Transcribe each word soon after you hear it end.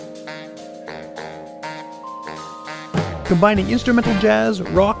Combining instrumental jazz,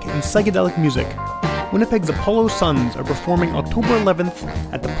 rock, and psychedelic music, Winnipeg's Apollo Suns are performing October 11th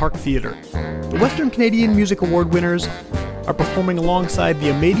at the Park Theatre. The Western Canadian Music Award winners are performing alongside the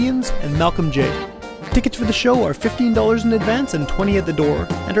Amadians and Malcolm J. Tickets for the show are $15 in advance and $20 at the door,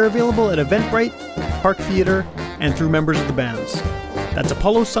 and are available at Eventbrite, Park Theatre, and through members of the bands. That's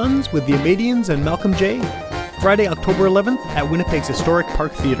Apollo Suns with the Amadians and Malcolm J, Friday, October 11th at Winnipeg's historic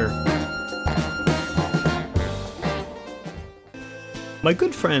Park Theatre. My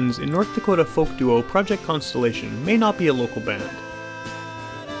good friends in North Dakota folk duo Project Constellation may not be a local band,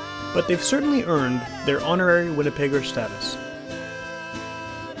 but they've certainly earned their honorary Winnipegger status.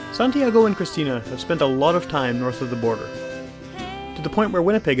 Santiago and Christina have spent a lot of time north of the border, to the point where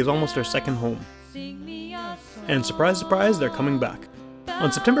Winnipeg is almost their second home. And surprise, surprise, they're coming back.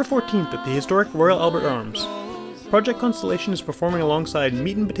 On September 14th at the historic Royal Albert Arms, Project Constellation is performing alongside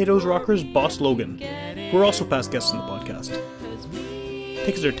Meat and Potatoes rockers Boss Logan, who are also past guests on the podcast.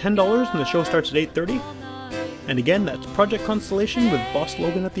 Tickets are $10 and the show starts at 8:30. And again, that's Project Constellation with Boss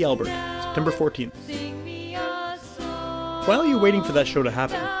Logan at the Albert, September 14th. While you're waiting for that show to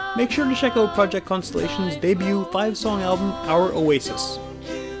happen, make sure to check out Project Constellation's debut 5-song album, Our Oasis,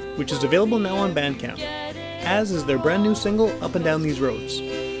 which is available now on Bandcamp, as is their brand new single, Up and Down These Roads.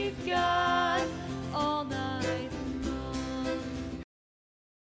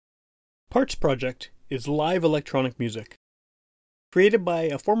 Parts Project is live electronic music, created by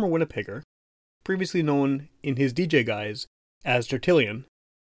a former Winnipegger, previously known in his DJ guise as Tertullian,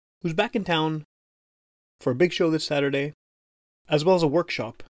 who's back in town for a big show this Saturday, as well as a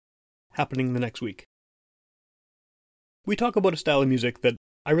workshop happening the next week. We talk about a style of music that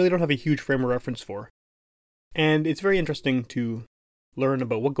I really don't have a huge frame of reference for, and it's very interesting to learn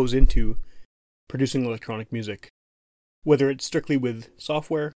about what goes into producing electronic music, whether it's strictly with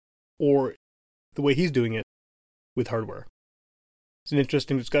software or the way he's doing it with hardware. It's an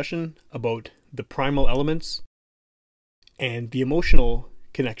interesting discussion about the primal elements and the emotional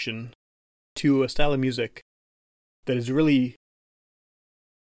connection to a style of music that is really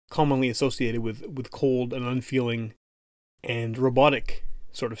commonly associated with cold and unfeeling and robotic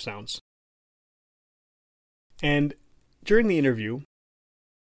sort of sounds. And during the interview,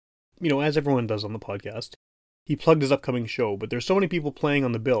 as everyone does on the podcast, he plugged his upcoming show, but there's so many people playing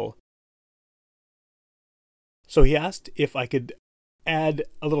on the bill. So he asked if I could add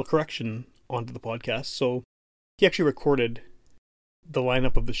a little correction onto the podcast, so he actually recorded the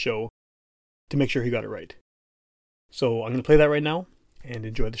lineup of the show to make sure he got it right. So I'm going to play that right now, and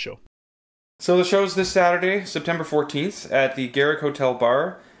enjoy the show. So the show's this Saturday, September 14th, at the Garrick Hotel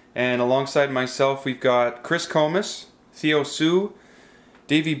Bar, and alongside myself we've got Chris Comas, Theo Sue,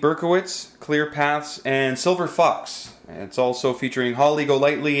 Davey Berkowitz, Clear Paths, and Silver Fox. And it's also featuring Holly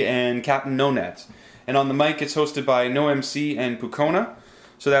Golightly and Captain No Net. And on the mic, it's hosted by No MC and Pukona.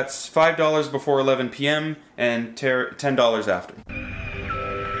 So that's $5 before 11 p.m. and $10 after.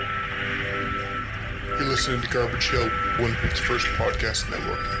 You're listening to Garbage Hill, Winnipeg's first podcast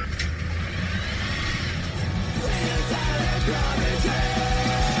network.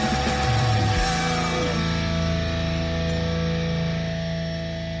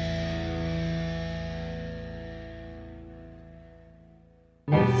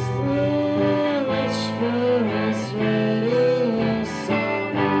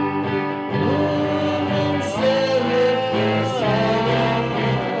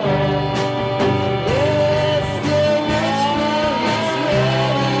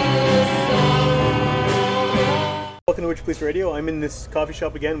 Welcome to Witch Police Radio. I'm in this coffee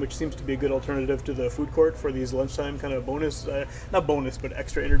shop again, which seems to be a good alternative to the food court for these lunchtime kind of bonus, not bonus, but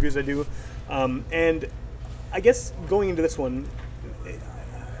extra interviews I do. And I guess going into this one,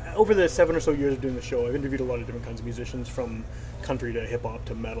 over the 7 or so years of doing the show, I've interviewed a lot of different kinds of musicians, from country to hip-hop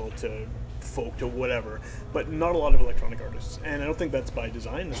to metal to folk to whatever, but not a lot of electronic artists. And I don't think that's by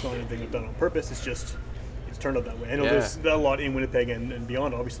design. It's not anything I've done on purpose. It's just, it's turned out that way. I know there's a lot in Winnipeg and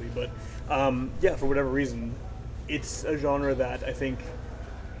beyond, obviously, but for whatever reason, it's a genre that I think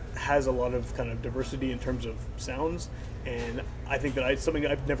has a lot of kind of diversity in terms of sounds, and I think that it's something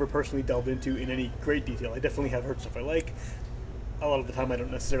I've never personally delved into in any great detail. I definitely have heard stuff I like. A lot of the time I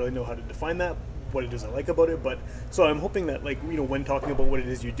don't necessarily know how to define that, what it is I like about it, but so I'm hoping that, when talking about what it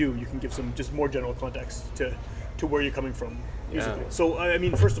is you do, you can give some just more general context to where you're coming from musically. So,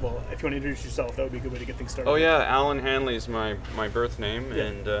 first of all, if you want to introduce yourself, that would be a good way to get things started. Oh yeah, Alan Hanley is my birth name,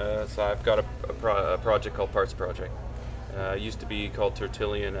 and so I've got a project called Parts Project. Used to be called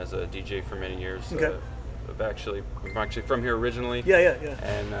Tertullian as a DJ for many years. Okay. I'm actually from here originally. Yeah.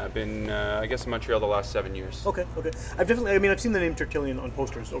 And I've been, in Montreal the last 7 years. Okay. I've seen the name Tertullian on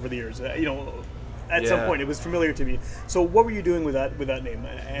posters over the years. at some point. It was familiar to me. So what were you doing with that name?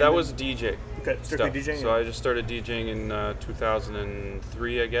 And That was DJ. okay, strictly stuff. DJing. So I just started DJing in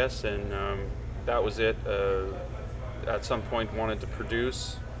 2003, I guess, and that was it. At some point, wanted to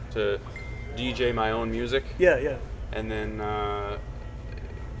produce, to DJ my own music, yeah. and then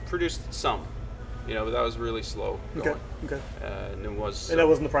produced some. But that was really slow going. Okay. And it was. And that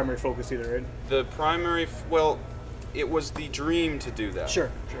wasn't the primary focus either, right? The primary, it was the dream to do that. Sure.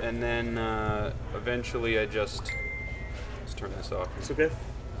 And then eventually let's turn this off. It's okay.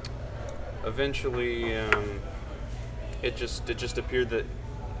 Eventually, it just appeared that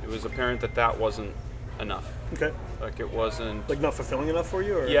it was apparent that wasn't enough. Okay. Like it wasn't. Like not fulfilling enough for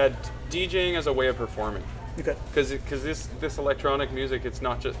you, or Yeah, DJing as a way of performing. Okay. Because this electronic music, it's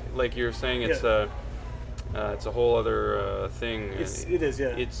not just like you're saying. It's Yeah. it's a whole other thing. It is,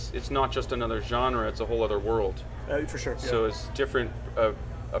 yeah. It's not just another genre. It's a whole other world. For sure. Yeah. So it's different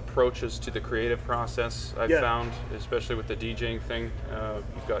approaches to the creative process. I've found, especially with the DJing thing.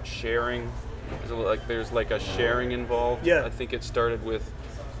 You've got sharing. There's like a sharing involved. Yeah. I think it started with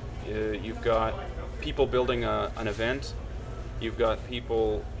you've got people building an event. You've got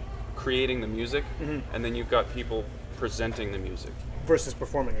people creating the music, and then you've got people presenting the music. Versus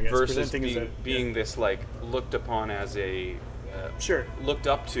performing, I guess. Versus Presenting being this like looked upon as a looked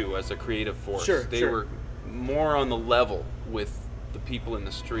up to as a creative force. They were more on the level with the people in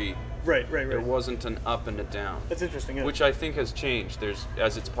the street. Right. There wasn't an up and a down. That's interesting, yeah. Which I think has changed.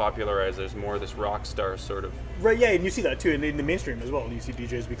 As it's popularized, there's more of this rock star sort of. Right, yeah, and you see that too in the mainstream as well. You see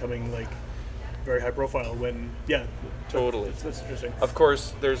DJs becoming like very high profile when, Totally. That's interesting. Of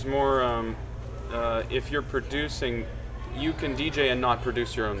course, there's more. If you're producing, you can DJ and not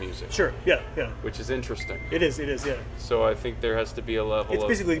produce your own music. Sure, yeah. Which is interesting. It is, yeah. So I think there has to be a level It's of.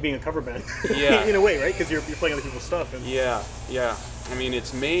 basically being a cover band. Yeah. In a way, right? Because you're playing other people's stuff. And Yeah. I mean,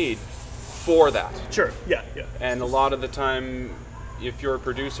 it's made for that. Sure, yeah. And a lot of the time, if you're a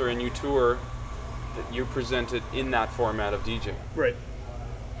producer and you tour, you present it in that format of DJing. Right.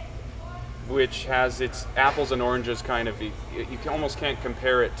 Which has its apples and oranges kind of. You almost can't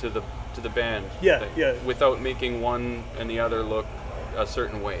compare it to the band. Yeah. Without making one and the other look a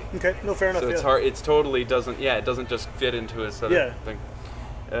certain way. Okay, no, fair enough. So it's hard. It's totally doesn't. Yeah, it doesn't just fit into a sort of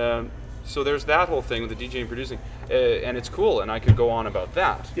thing. So there's that whole thing with the DJing and producing, and it's cool, and I could go on about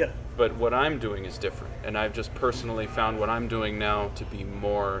that. Yeah. But what I'm doing is different, and I've just personally found what I'm doing now to be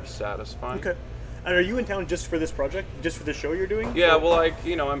more satisfying. Okay. And are you in town just for this project? Just for the show you're doing? Yeah. Well,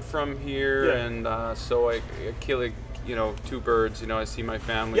 I'm from here, Yeah. and so I kill two birds. I see my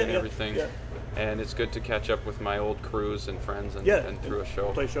family and everything. Yeah. And it's good to catch up with my old crews and friends and through a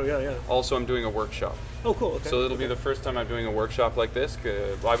show. Play show, yeah. Also, I'm doing a workshop. Oh, cool. Okay. So it'll be the first time I'm doing a workshop like this.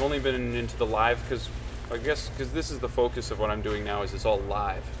 I've only been into the live because this is the focus of what I'm doing now. Is it's all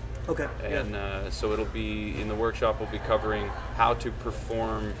live. Okay. And so it'll be in the workshop. We'll be covering how to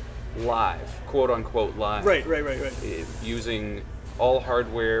perform live, quote unquote live. Right. Using all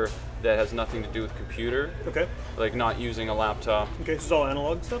hardware that has nothing to do with computer. Okay. Like not using a laptop. Okay, so it's all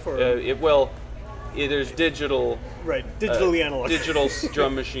analog stuff, or there's digital. right, digitally analog. Digital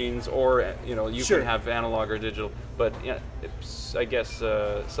drum machines, or you Sure. can have analog or digital. But I guess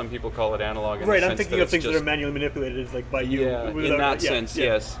some people call it analog. In Right, the I'm sense thinking that of things it's that are manually manipulated, like by you. Yeah, in that sense,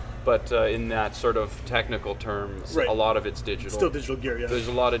 yes. But in that sort of technical terms, Right. a lot of it's digital. Still digital gear, yeah. There's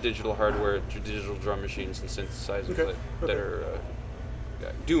a lot of digital hardware, digital drum machines and synthesizers Okay. that are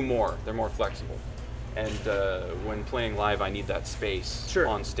do more. They're more flexible. And when playing live, I need that space Sure.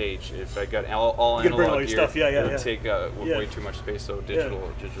 on stage. If I got all You gotta bring all analog your gear, stuff, yeah, it would yeah. take Yeah. way too much space. So digital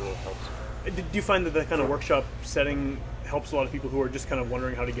helps. Do you find that kind of workshop setting helps a lot of people who are just kind of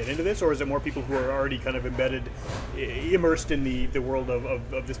wondering how to get into this, or is it more people who are already kind of embedded, immersed in the world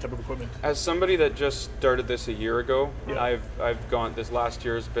of this type of equipment? As somebody that just started this a year ago, Yeah. I've gone. This last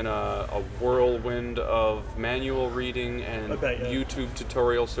year has been a whirlwind of manual reading and I bet, yeah. YouTube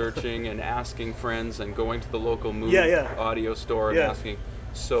tutorial searching and asking friends and going to the local movie audio store and Yeah. asking.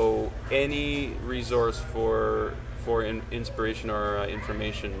 So any resource for inspiration or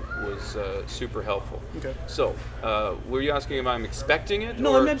information was super helpful. Okay. So, were you asking if I'm expecting it?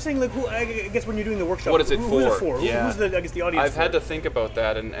 No, or? I'm saying like who. I guess when you're doing the workshop, What is it who's it for? for? Yeah. Who's the audience? I've had for? to think about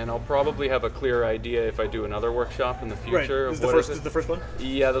that, and I'll probably have a clear idea if I do another workshop in the Right. future. This is of the what first. is This it. is the first one.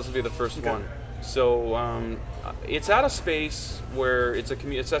 Yeah, this will be the first Okay. one. So it's at a space where it's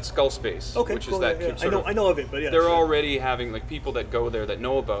at Skull Space, Okay. which cool, is that yeah. sort of. I know of it, but yeah. They're sure. already having people that go there that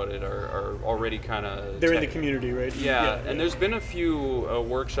know about it are already kind of. They're in the community, right? Yeah, and there's been a few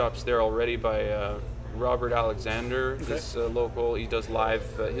workshops there already by Robert Alexander, this local. He does live.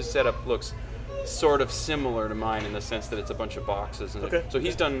 His setup looks sort of similar to mine in the sense that it's a bunch of boxes. And Okay. So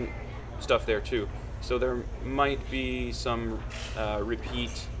he's done stuff there too. So there might be some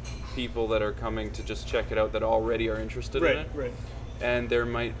repeat people that are coming to just check it out that already are interested in it. Right. And there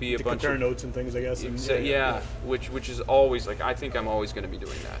might be a To bunch compare of notes and things, I guess. And, which is always like, I think I'm always going to be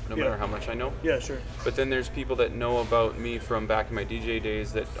doing that, no matter how much I know. Yeah, sure. But then there's people that know about me from back in my DJ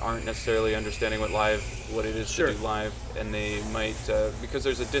days that aren't necessarily understanding what it is to do live, and they might because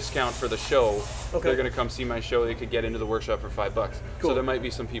there's a discount for the show. Okay. They're going to come see my show. They could get into the workshop for $5. Cool. So there might be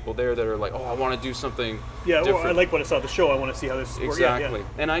some people there that are like, oh, I want to do something. Yeah, different. well, I like what I saw at the show. I want to see how this works. Exactly. Yeah.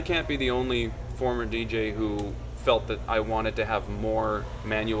 And I can't be the only former DJ who felt that I wanted to have more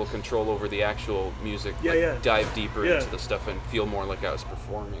manual control over the actual music, dive deeper into the stuff and feel more like I was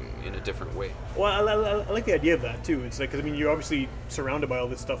performing in a different way. Well, I like the idea of that too. It's like, because I mean, you're obviously surrounded by all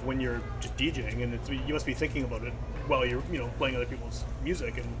this stuff when you're just DJing, and you must be thinking about it while you're playing other people's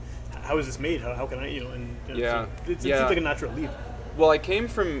music, and how is this made? How can I it seems like a natural leap. Well, I came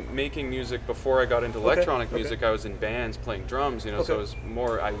from making music before I got into electronic music. I was in bands playing drums, so it was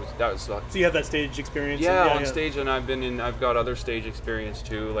more. So you have that stage experience. On stage, and I've got other stage experience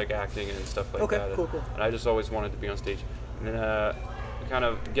too, like acting and stuff like that. Cool. And I just always wanted to be on stage. And then, kind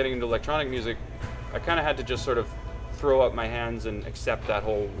of getting into electronic music, I kind of had to just sort of throw up my hands and accept that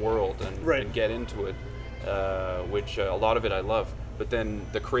whole world and get into it, which a lot of it I love. But then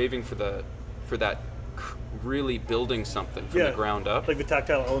the craving for that. Really building something from the ground up, like the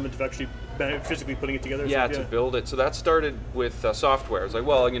tactile element of actually physically putting it together. To build it. So that started with software. I was like,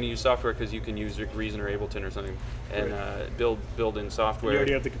 well, I'm going to use software because you can use Reason or Ableton or something and build in software. You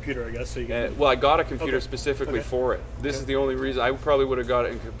already have the computer, I guess. So you can well, I got a computer specifically for it. This is the only reason. I probably would have got a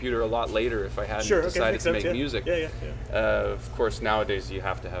computer a lot later if I hadn't decided to make music. Of course, nowadays you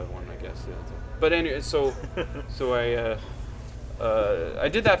have to have one, I guess. But anyway, so I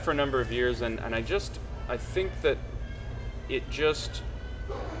did that for a number of years, and I think that it just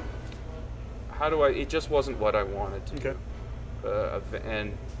wasn't what I wanted to do.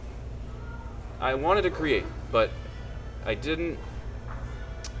 And I wanted to create, but I didn't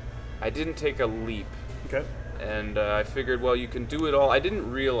take a leap. Okay. And I figured, well, you can do it all. I didn't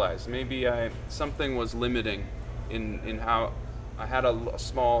realize maybe something was limiting in how I had a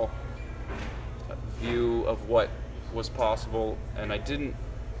small view of what was possible, and I didn't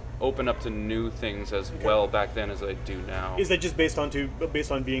open up to new things as well back then as I do now. Is that just based on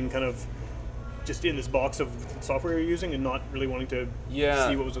being kind of just in this box of software you're using and not really wanting to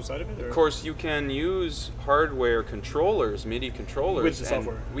see what was outside of it? Or? Of course, you can use hardware controllers, MIDI controllers. With the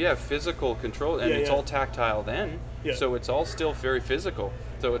software. We have physical control, and it's all tactile then, so it's all still very physical.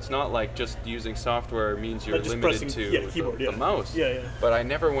 So it's not like just using software means you're limited to keyboard, the mouse. Yeah. But I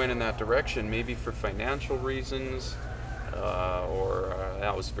never went in that direction, maybe for financial reasons, or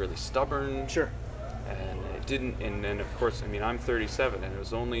I was really stubborn. Sure. And it didn't, and then of course, I mean, I'm 37, and it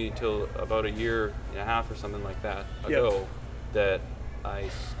was only until about a year and a half or something like that ago that I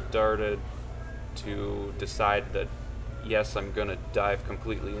started to decide that yes, I'm gonna dive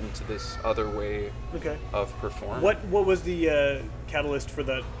completely into this other way of performing. What was the catalyst for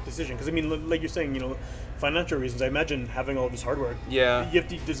that decision? Because I mean, like you're saying, financial reasons. I imagine having all this hardware. Yeah.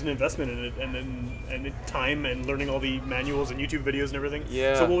 There's an investment in it, and time, and learning all the manuals and YouTube videos and everything.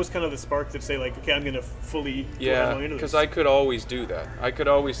 Yeah. So what was kind of the spark to say like, okay, I'm gonna fully go into this? Because I could always do that. I could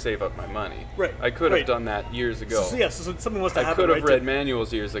always save up my money. Right. I could have done that years ago. So something must have happened. I could have read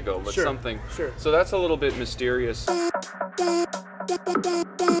manuals years ago, but something. Sure. So that's a little bit mysterious.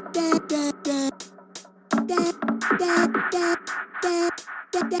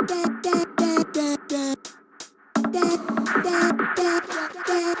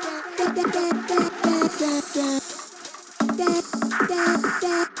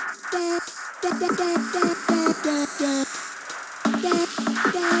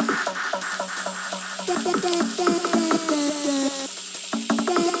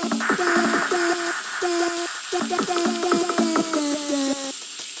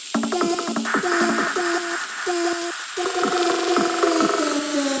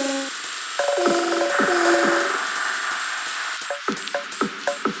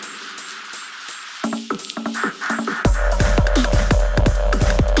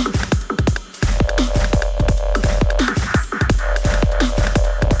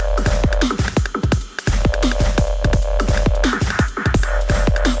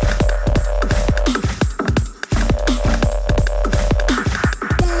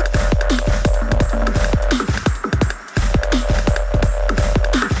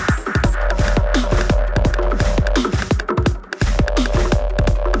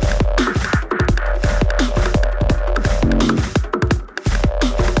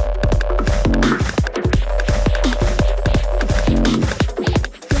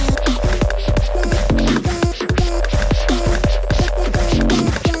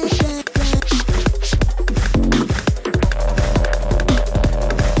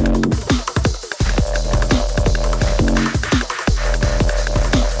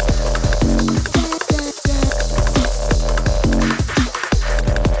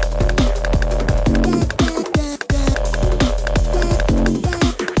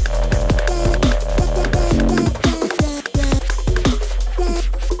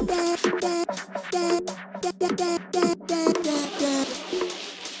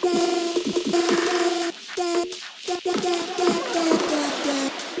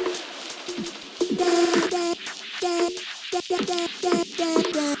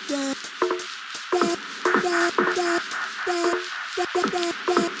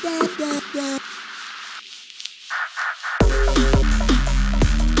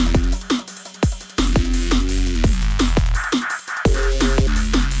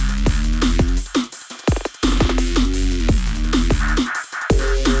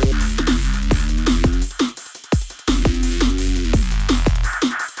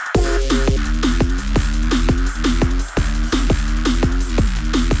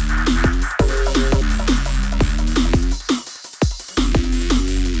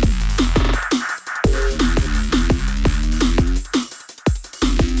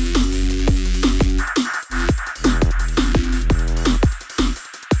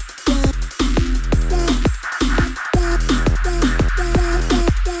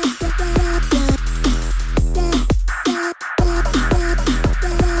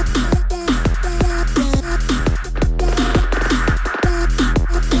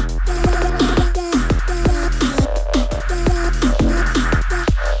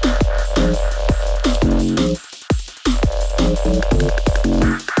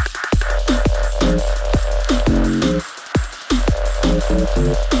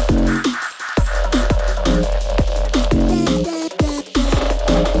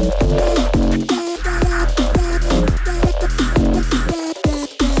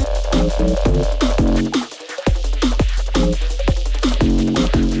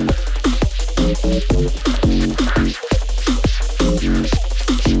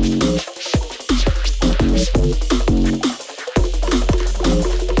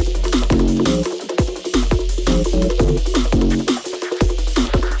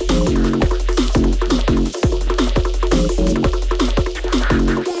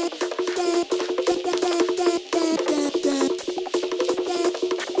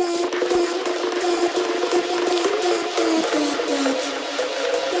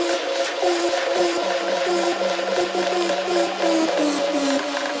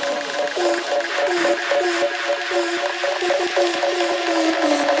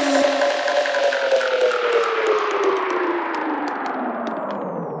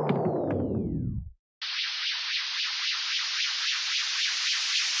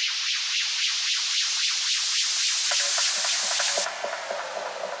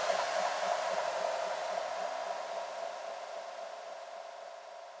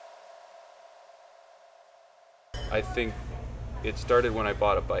 I think it started when I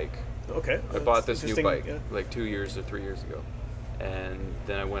bought a bike. Okay. I bought this new Interesting, bike yeah. like 2 years or 3 years ago, and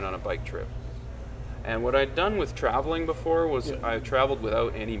then I went on a bike trip. And what I'd done with traveling before was Yeah. I traveled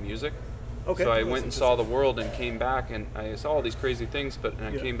without any music. Okay. So I That's went and saw the world and came back, and I saw all these crazy things, but and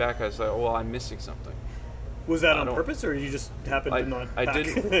I Yeah. came back, I was like, oh, well, I'm missing something. Was that I on don't- purpose, or you just happened to not I pack,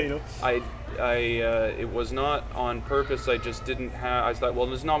 didn't. you know? It was not on purpose. I just didn't have. I thought, well,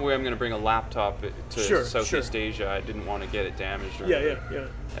 there's no way I'm going to bring a laptop to Sure, Southeast sure. Asia. I didn't want to get it damaged. Or Yeah, anything.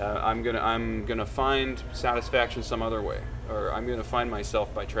 yeah. I'm gonna find satisfaction some other way, or I'm gonna find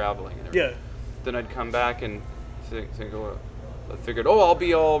myself by traveling. And everything. Yeah. Then I'd come back and think oh, I figured, oh, I'll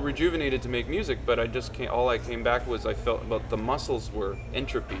be all rejuvenated to make music, but I just can't. All I came back was I felt about the muscles were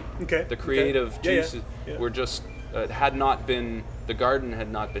entropy. Okay, The okay. creative Yeah, yeah, juices yeah. were just had not been. The garden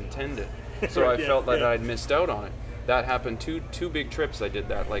had not been tended, so Right, I yeah, felt that yeah. I'd missed out on it. That happened two big trips. I did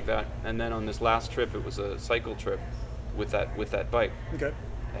that like that, and then on this last trip, it was a cycle trip with that bike. Okay.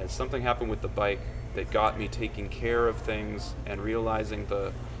 And something happened with the bike that got me taking care of things and realizing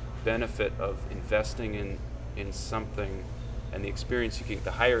the benefit of investing in something and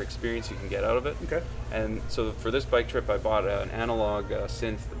the higher experience you can get out of it. Okay. And so for this bike trip, I bought an analog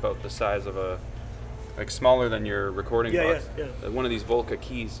synth about the size of like smaller than your recording Yeah, box. yeah. One of these Volca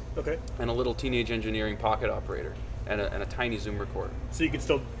keys Okay. and a little Teenage Engineering pocket operator and a tiny Zoom recorder. So you can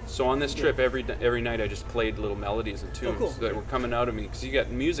still. So on this trip, every night I just played little melodies and tunes cool. that were coming out of me because I got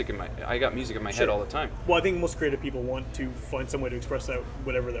music in my head Sure. all the time. Well, I think most creative people want to find some way to express that,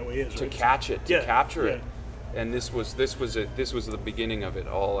 whatever that way is. To right? catch it, to Yeah, capture yeah. it. And this was the beginning of it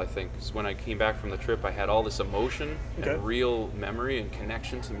all. I think 'cause when I came back from the trip, I had all this emotion Okay. and real memory and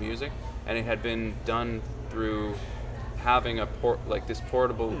connection to music, and it had been done through having this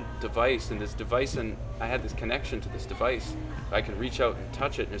portable device, and I had this connection to this device. I can reach out and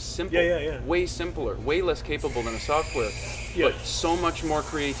touch it, and it's simple, Yeah. way simpler, way less capable than a software, Yeah. but so much more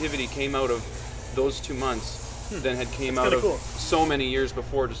creativity came out of those 2 months than had came out kinda of cool. so many years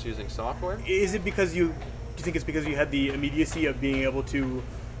before just using software. Is it because do you think it's because you had the immediacy of being able to,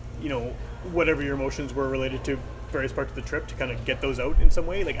 whatever your emotions were related to various parts of the trip, to kind of get those out in some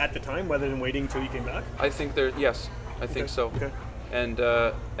way, like at the time, rather than waiting until you came back? I think I think so. Okay. And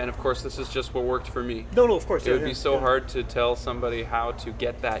of course, this is just what worked for me. No, of course. It would be so hard to tell somebody how to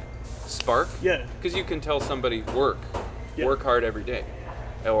get that spark. Yeah. Because you can tell somebody work hard every day,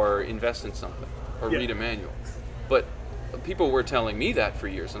 or invest in something, or Yeah. read a manual. But people were telling me that for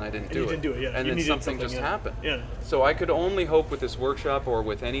years, and I didn't And do you it. didn't do it, yeah. And You then needed something just yeah. happened. Yeah. So I could only hope with this workshop or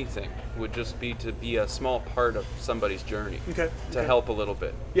with anything would just be to be a small part of somebody's journey. Okay, To okay. help a little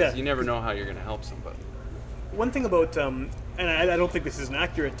bit. 'Cause Yeah. You never know how you're going to help somebody. One thing about, and I don't think this is an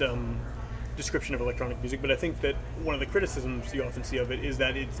accurate description of electronic music, but I think that one of the criticisms you often see of it is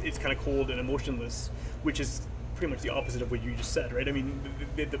that it's kind of cold and emotionless, which is pretty much the opposite of what you just said, right? I mean,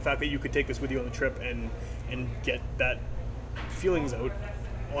 the fact that you could take this with you on the trip and get that feelings out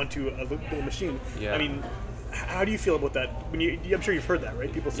onto a little machine. Yeah. I mean, how do you feel about that? I'm sure you've heard that,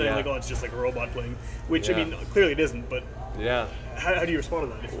 right? People saying Yeah. like, "Oh, it's just like a robot playing," which I Yeah. mean, clearly it isn't. But Yeah. how do you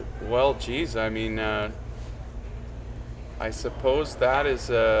respond to that? Well, geez, I mean, I suppose that is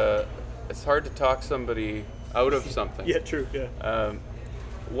it's hard to talk somebody out of something. Yeah, true. Yeah.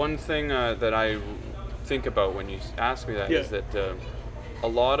 One thing that I think about when you ask me that is Yeah. that a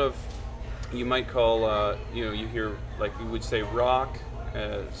lot of, you might call, you hear, like you would say rock,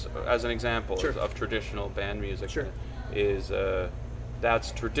 as an example Sure. of traditional band music, Sure. is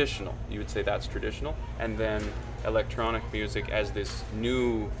that's traditional. You would say that's traditional. And then electronic music as this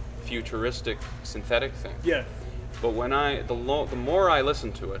new futuristic synthetic thing. Yeah. But when the more I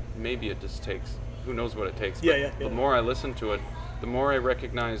listen to it, maybe it just takes, who knows what it takes, but Yeah. the more I listen to it, the more I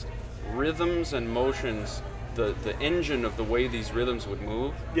recognize rhythms and motions, the engine of the way these rhythms would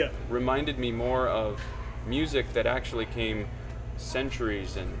move Yeah. reminded me more of music that actually came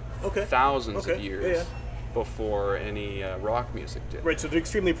centuries and Okay. thousands of Okay. years Yeah. before any rock music did. Right, so they're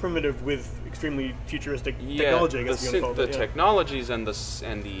extremely primitive with extremely futuristic technology, I guess you the want to call it. technologies and the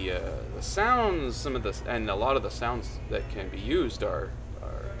sounds, and a lot of the sounds that can be used are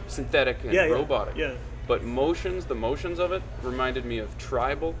synthetic and robotic. Yeah. But the motions of it reminded me of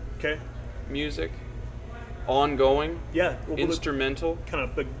tribal Okay. music, ongoing, Yeah. Well, instrumental. kind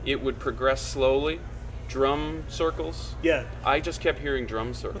of big. It would progress slowly, drum circles. Yeah. I just kept hearing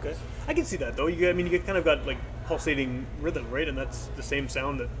drum circles. Okay. I can see that though. You kind of got like pulsating rhythm, right? And that's the same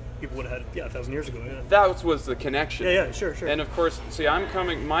sound that people would have had 1,000 years ago. Yeah. That was the connection. Yeah. Sure. And of course, see,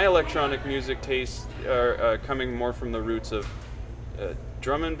 my electronic music tastes are coming more from the roots of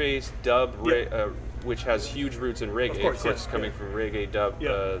drum and bass, dub, which has huge roots in reggae. Of course, coming from reggae, dub,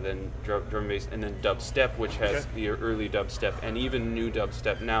 Yeah. then drum and bass, and then dubstep, which has the early dubstep, and even new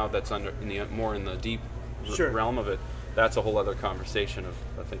dubstep now that's more in the deep Sure. realm of it. That's a whole other conversation of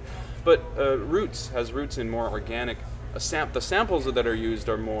thing. But has roots in more organic. The samples that are used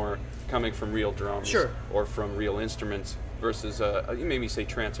are more coming from real drums Sure. or from real instruments versus you maybe say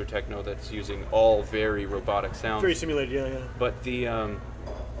trance or techno that's using all very robotic sounds. Very simulated. Yeah. But the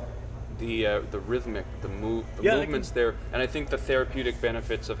rhythmic, the movements there, and I think the therapeutic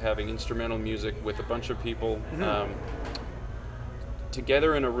benefits of having instrumental music with a bunch of people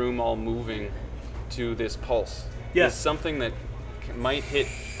together in a room all moving to this pulse is something that might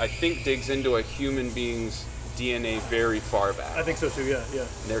digs into a human being's DNA very far back. I think so too. Yeah.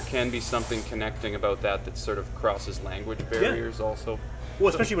 There can be something connecting about that sort of crosses language barriers also. Well,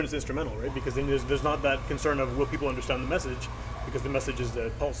 especially when it's instrumental, right? Because then there's not that concern of will people understand the message, because the message is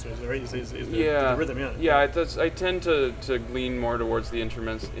the pulse, right? Is the rhythm, yeah. Yeah, I tend to lean more towards the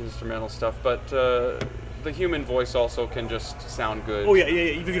instrumental stuff, but the human voice also can just sound good. Oh yeah.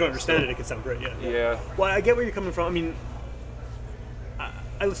 Even if you don't understand it can sound great. Yeah. Well, I get where you're coming from. I mean,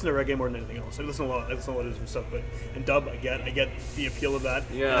 I listen to reggae more than anything else. I listen a lot of different stuff, and dub, I get the appeal of that.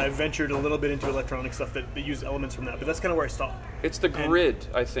 Yeah. And I ventured a little bit into electronic stuff that use elements from that, but that's kind of where I stopped. It's the grid,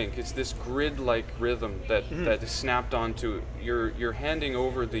 I think. It's this grid-like rhythm that is snapped onto. You're handing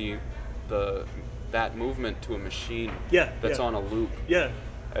over that movement to a machine. That's on a loop. Yeah.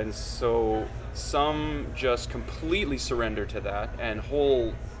 And so some just completely surrender to that, and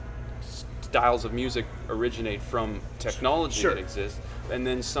whole styles of music originate from technology that exists, and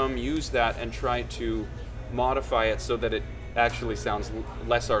then some use that and try to modify it so that it actually sounds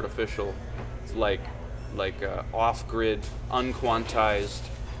less artificial, like off-grid, unquantized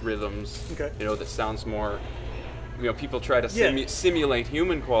rhythms. Okay. That sounds more. People try to simulate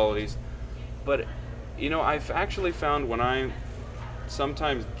human qualities, but I've actually found when I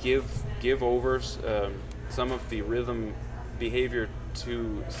sometimes give over some of the rhythm behavior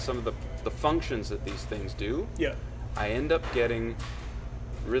to some of the functions that these things do, I end up getting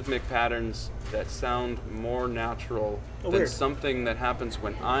rhythmic patterns that sound more natural than something that happens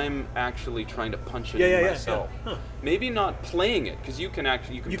when I'm actually trying to punch it in myself. Yeah. Huh. Maybe not playing it, because you can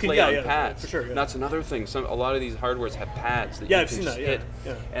play on pads. For sure. And that's another thing. A lot of these hardwares have pads that I've you can seen just that, hit.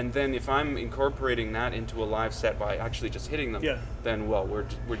 Yeah. And then if I'm incorporating that into a live set by actually just hitting them, then we're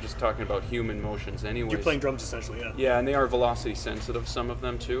just talking about human motions anyways. You're playing drums essentially, yeah. Yeah, and they are velocity sensitive, some of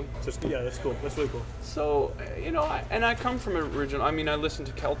them too. So, that's cool. That's really cool. So, I come from original. I mean, I listened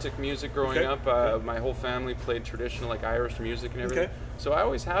to Celtic music growing up. My whole family played traditional, like Irish music and everything. Okay. So I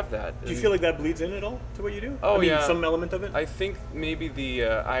always have that. Do you feel like that bleeds in at all to what you do? Oh, yeah. Some element of it? I think maybe the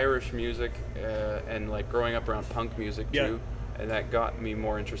Irish music and like growing up around punk music too, and that got me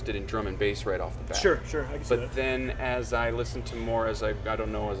more interested in drum and bass right off the bat. Sure, I can see that. But then as I listened to more, as I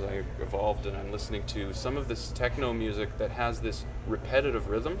evolved and I'm listening to some of this techno music that has this repetitive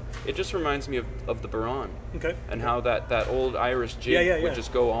rhythm, it just reminds me of the Baron. Okay. And how that old Irish jig would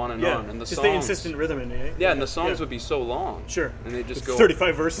just go on and on. And the just songs, the insistent rhythm in it. Yeah, and the songs would be so long. Sure. And they just go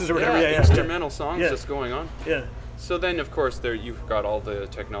 35 verses or whatever. Instrumental songs just going on. Yeah. So then, of course, you've got all the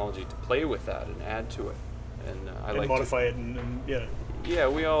technology to play with that and add to it, and I like modify it and Yeah,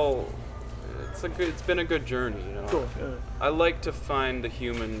 we all. It's been a good journey, Cool. Yeah. I like to find the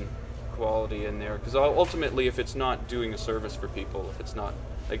human quality in there, because ultimately, if it's not doing a service for people, if it's not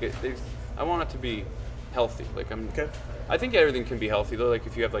I want it to be healthy. I think everything can be healthy though. Like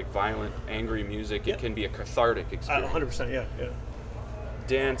if you have violent, angry music, it can be a cathartic experience. 100%. Yeah.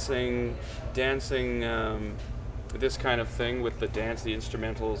 dancing, this kind of thing with the dance, the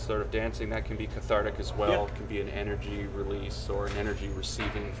instrumental sort of dancing, that can be cathartic as well. Yeah. It can be an energy release or an energy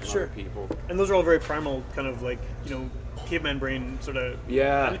receiving from Sure. other people. And those are all very primal, kind of like, caveman brain sort of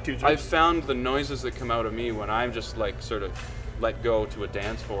attitudes. Right? I've found the noises that come out of me when I'm just like sort of let go to a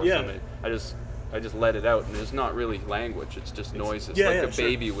dance floor or Yeah. something. I just let it out, and there's not really language. It's just noises, like a sure.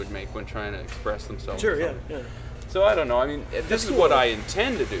 baby would make when trying to express themselves. Sure, or yeah, something. yeah. So I don't know. I mean, this is cool. what I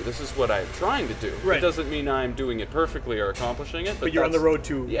intend to do. This is what I'm trying to do. Right. It doesn't mean I'm doing it perfectly or accomplishing it. But you're on the road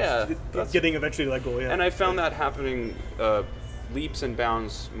to that's- getting eventually to that goal, yeah. And I found that happening leaps and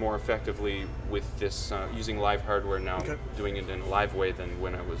bounds more effectively with this using live hardware now, Okay. doing it in a live way than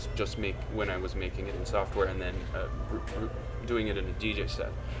when I was making it in software and then doing it in a DJ set.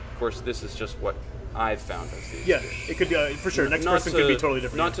 Of course, this is just what I've found as the Yeah, it could be, for sure. Next person could be totally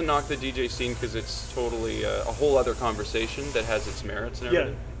different. Not to knock the DJ scene, because it's totally a whole other conversation that has its merits and Yeah.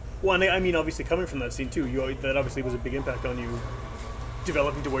 everything. Well, and I mean, obviously, coming from that scene, too, that obviously was a big impact on you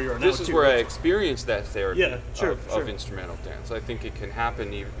developing to where you are now, This is too. where I experienced that therapy Yeah, sure, of sure. instrumental dance. I think it can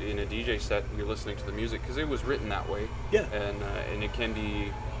happen in a DJ set when you're listening to the music, because it was written that way. Yeah. And it can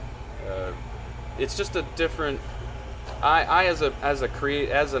be. It's just a different. I as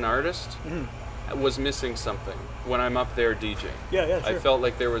an artist, was missing something when I'm up there DJing. Yeah, I sure. felt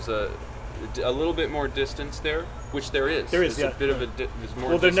like there was a little bit more distance there, which there is. There is, There's yeah, a bit of yeah. there's more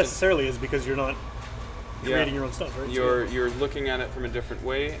Well, there distance. necessarily is, because you're not Yeah. creating your own stuff, right? So- You're looking at it from a different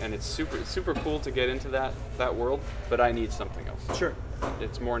way, and it's super cool to get into that world. But I need something else. Sure.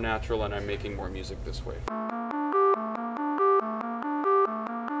 It's more natural, and I'm making more music this way.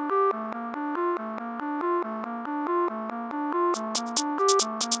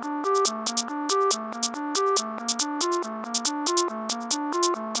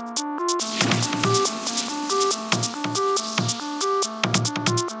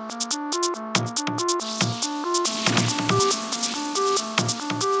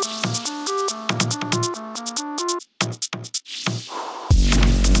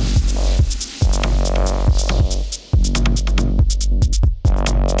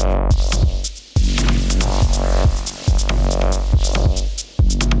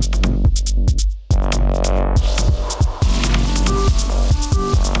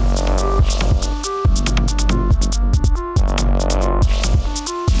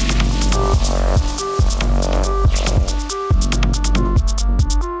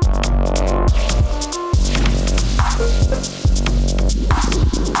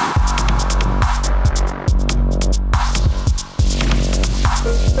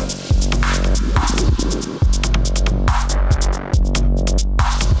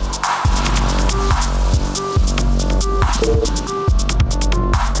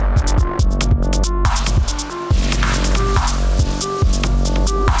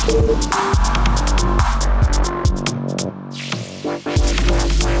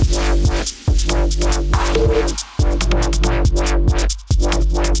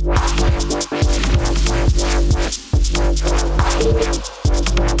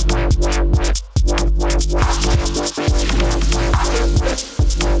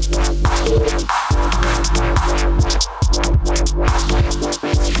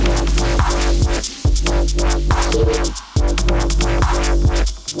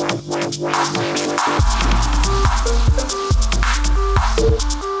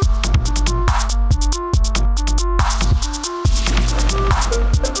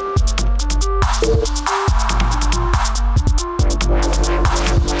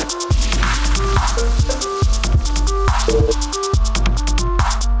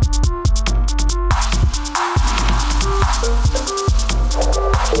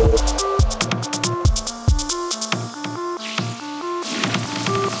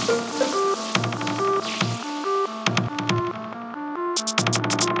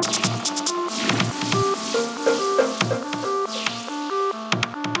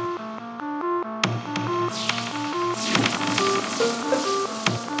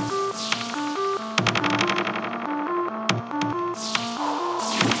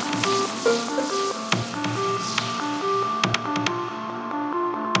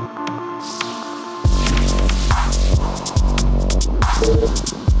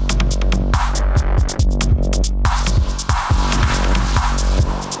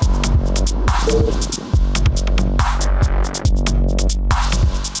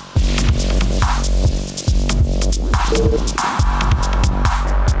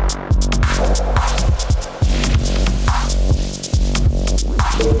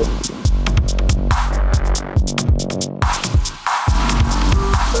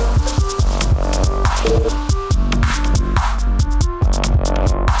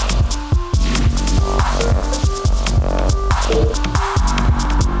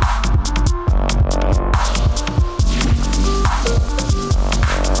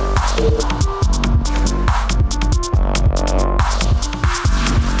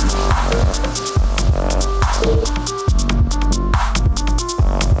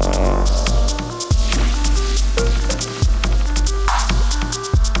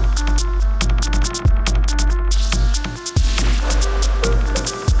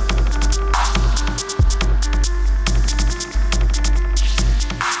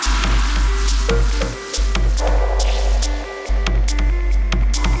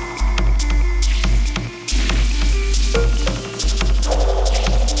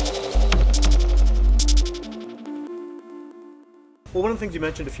 Well, one of the things you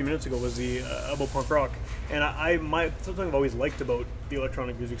mentioned a few minutes ago was the about punk rock, and something I've always liked about the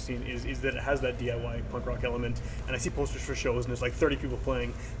electronic music scene is that it has that DIY punk rock element. And I see posters for shows, and there's like 30 people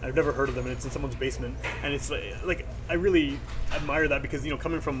playing, and I've never heard of them, and it's in someone's basement, and it's like I really admire that because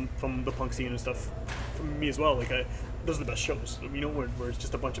coming from the punk scene and stuff, from me as well, those are the best shows, where it's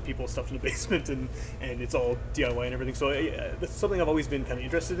just a bunch of people stuffed in a basement and it's all DIY and everything. So that's something I've always been kind of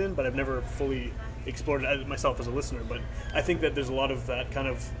interested in, but I've never fully explored it myself as a listener. But I think that there's a lot of that kind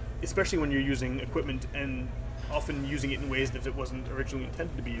of, especially when you're using equipment and often using it in ways that it wasn't originally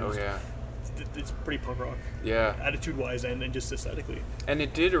intended to be used. Oh yeah. It's pretty punk rock. Yeah. Attitude-wise and just aesthetically. And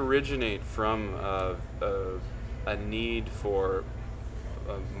it did originate from a need for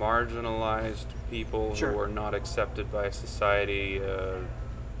marginalized people Sure. who are not accepted by society,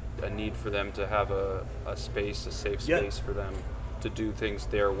 a need for them to have a space, a safe Yeah. space for them to do things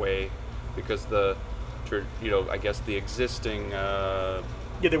their way, because I guess the existing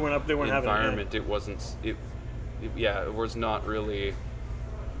They weren't having it. environment, it wasn't, it was not really,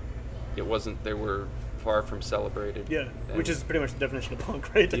 it wasn't, they were far from celebrated. Yeah, And- which is pretty much the definition of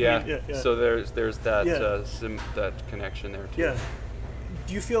punk, right? I yeah. mean, yeah. So there's that Yeah. that connection there too. Yeah.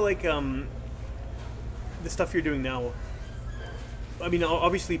 Do you feel like the stuff you're doing now? I mean,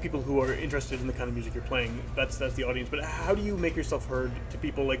 obviously, people who are interested in the kind of music you're playing, that's the audience. But how do you make yourself heard to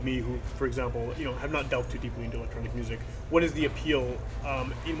people like me, who, for example, have not delved too deeply into electronic music? What is the appeal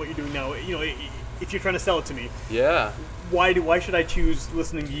in what you're doing now? If you're trying to sell it to me, Yeah. why should I choose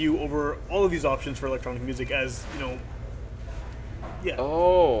listening to you over all of these options for electronic music? As yeah.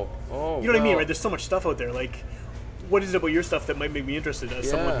 Oh. You know what I mean, well, right? There's so much stuff out there. Like, what is it about your stuff that might make me interested as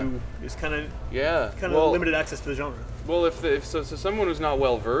someone who is kind of Well, limited access to the genre? Well, if someone who's not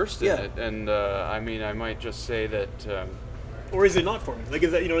well versed in Yeah. it, and I might just say that. Or is it not for me? Like,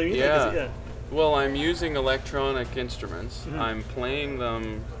 is that, you know what I mean? Yeah. Like, Well, I'm using electronic instruments. Mm-hmm. I'm playing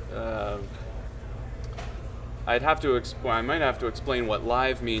them. I might have to explain what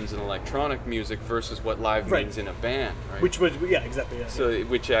live means in electronic music versus what live Right. means in a band, right? Which was, exactly, yeah. So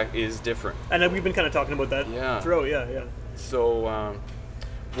which is different. And we've been kind of talking about that Yeah. throughout, yeah. So,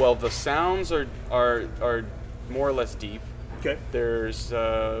 well, the sounds are more or less deep. Okay, There's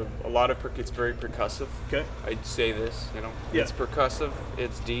a lot of it's very percussive. okay. I'd say this, Yeah. it's percussive,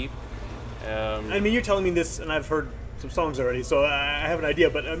 it's deep. I mean, you're telling me this, and I've heard some songs already, so I have an idea,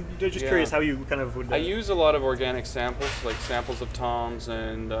 but I'm just Yeah. curious how you kind of would... I use a lot of organic samples, like samples of toms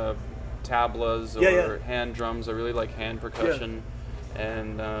and tablas or Yeah. hand drums. I really like hand percussion.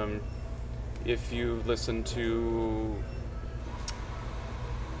 And if you listen to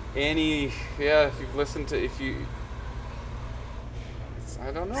I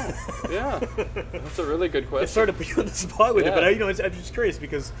don't know. Yeah, that's a really good question. It's hard to put you on the spot with it, Yeah. but I'm just curious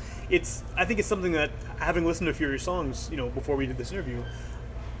because I think it's something that, having listened to a few of your songs, before we did this interview,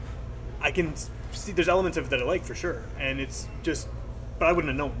 I can see there's elements of it that I like for sure, and it's just, but I wouldn't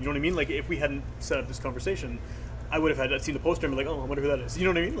have known. You know what I mean? Like, if we hadn't set up this conversation, I would have seen the poster and be like, oh, I wonder who that is. You know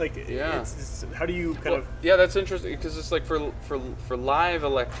what I mean? Like, Yeah. it's how do you kind of? Yeah, that's interesting because it's like for live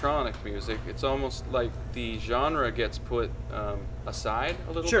electronic music, it's almost like the genre gets put aside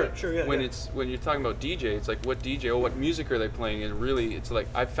a little Sure, bit. sure, yeah, When yeah. when you're talking about DJ, it's like what DJ, what music are they playing? And really, it's like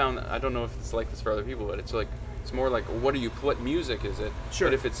I don't know if it's like this for other people, but it's more like what music is it? Sure.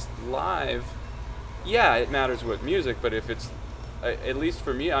 But if it's live, yeah, it matters what music. But if it's at least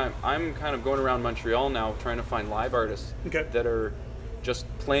for me, I'm kind of going around Montreal now trying to find live artists Okay. that are just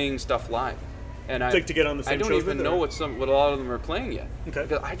playing stuff live. And Like to get on the same I don't shows even with, know or- what a lot of them are playing yet. Okay.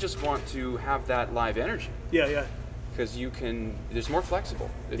 Because I just want to have that live energy. Yeah. Because there's more flexible.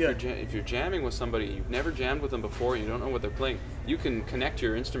 If Yeah. if you're jamming with somebody, you've never jammed with them before, you don't know what they're playing, you can connect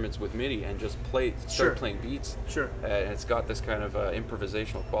your instruments with MIDI and just Sure. start playing beats. Sure. And it's got this kind of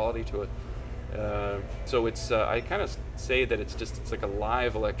improvisational quality to it. So it's I kind of say that it's like a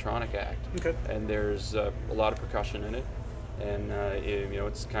live electronic act. Okay. And there's a lot of percussion in it, and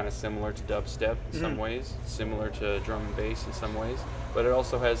it's kind of similar to dubstep in some ways, similar to drum and bass in some ways, but it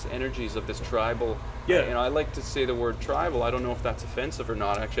also has energies of this tribal. Yeah. I like to say the word tribal. I don't know if that's offensive or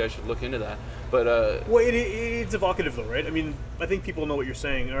not. Actually, I should look into that. But Well, it's evocative though, right? I mean, I think people know what you're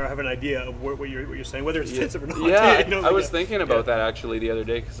saying or have an idea of what you're saying, whether it's offensive or not. Yeah, You know, I like, was thinking about that actually the other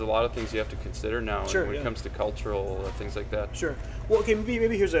day because a lot of things you have to consider now Sure, when yeah. it comes to cultural things like that. Sure. Well, okay.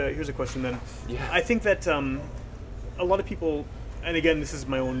 Maybe here's a question then. Yeah. I think that a lot of people, and again, this is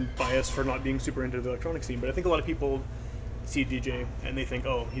my own bias for not being super into the electronic scene, but I think a lot of people see a DJ and they think,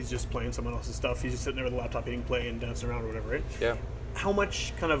 oh, he's just playing someone else's stuff. He's just sitting there with a laptop hitting play and dancing around or whatever, right? Yeah. How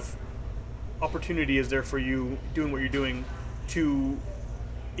much kind of opportunity is there for you doing what you're doing to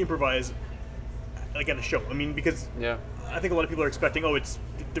improvise, like at a show? I mean, because Yeah. I think a lot of people are expecting, it's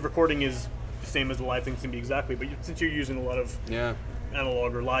the recording is the same as the live thing can be exactly, but since you're using a lot of Yeah.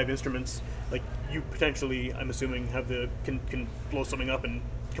 analog or live instruments, like you potentially, I'm assuming, have can blow something up and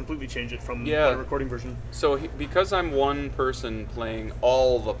completely change it from Yeah. a recording version. So because I'm one person playing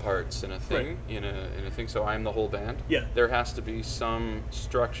all the parts in a thing, Right. in a thing, so I'm the whole band. Yeah. There has to be some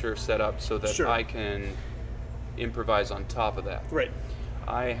structure set up so that Sure. I can improvise on top of that. Right.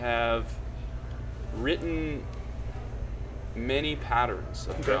 I have written many patterns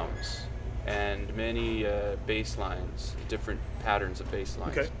of Okay. drums and many bass lines, different patterns of bass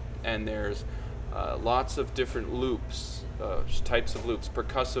lines. Okay. And there's lots of different loops, types of loops,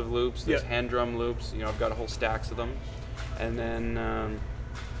 percussive loops, there's Yeah. hand drum loops, I've got a whole stacks of them. And then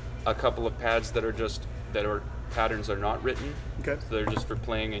a couple of pads that are patterns are not written. Okay. So they're just for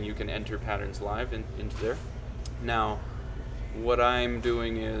playing, and you can enter patterns live into there. Now, what I'm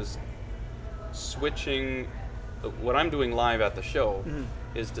doing is switching. What I'm doing live at the show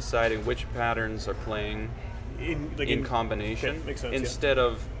is deciding which patterns are playing in combination, okay, makes sense, yeah. instead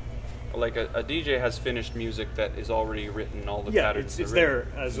of like a DJ has finished music that is already written. All the Yeah, patterns it's are there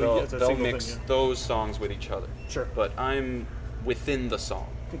written. as a they'll single mix thing, yeah. those songs with each other. Sure. But I'm within the song.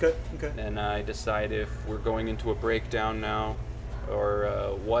 Okay. Okay. And I decide if we're going into a breakdown now,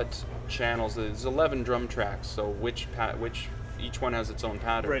 or what channels. There's 11 drum tracks, so which each one has its own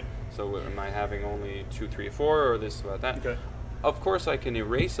pattern. Right. So am I having only 2, 3, 4, or this, or that? Okay. Of course, I can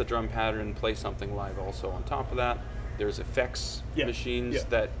erase a drum pattern and play something live also on top of that. There's effects Yeah, machines yeah.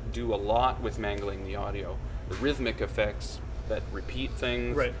 that do a lot with mangling the audio. The rhythmic effects that repeat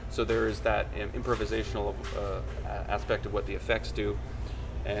things. Right. So there is that improvisational aspect of what the effects do.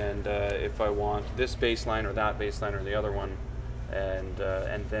 And if I want this bass line or that bass line or the other one, and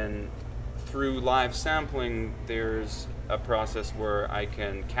then through live sampling, there's a process where I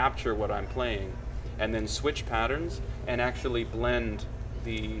can capture what I'm playing and then switch patterns and actually blend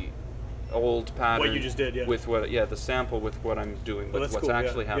the old pattern you just did, yeah. with the sample with what I'm doing, with that's what's cool, yeah,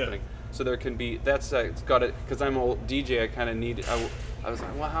 actually yeah. happening. So there can be, it's got it, because I'm a DJ, I kind of need, I was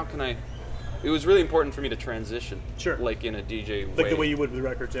like, well, how can I, it was really important for me to transition, Sure. like in a DJ Like way. the way you would with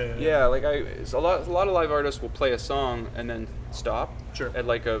records. Yeah. Yeah, like a lot of live artists will play a song and then stop. Sure. At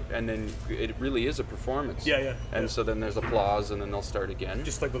and then it really is a performance. Yeah. And so then there's applause, and then they'll start again.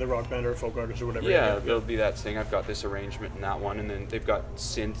 Just like with a rock band or a folk artist or whatever. Yeah, there'll be that thing. I've got this arrangement and that one, and then they've got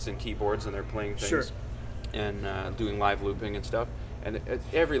synths and keyboards, and they're playing things, Sure. and doing live looping and stuff. And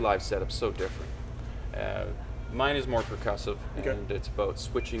every live setup's so different. Mine is more percussive, Okay. and it's about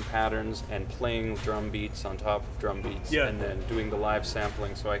switching patterns and playing drum beats on top of drum beats, Yeah. and then doing the live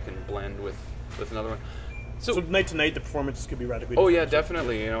sampling so I can blend with another one. So night to night, the performances could be radically Oh different. yeah,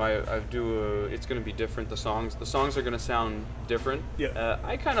 definitely. It's going to be different. The songs are going to sound different. Yeah.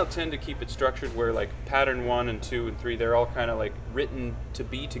 I kind of tend to keep it structured where like pattern 1 and 2 and 3, they're all kind of like written to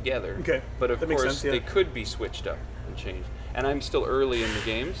be together. Okay, But of that makes course, sense, yeah. they could be switched up and changed. And I'm still early in the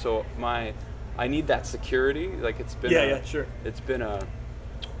game, so I need that security. Like it's been sure. It's been a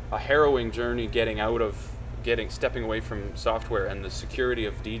harrowing journey stepping away from software and the security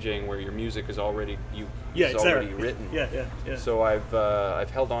of DJing, where your music is already It's there. written. Yeah. So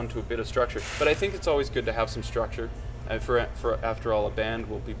I've held on to a bit of structure, but I think it's always good to have some structure. For after all, a band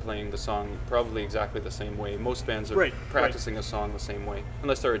will be playing the song probably exactly the same way. Most bands are Right, practicing a song the same way,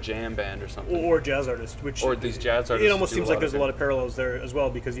 unless they're a jam band or something. Or jazz artist, Or these jazz artists It almost do seems a like lot there's of a lot of parallels there as well,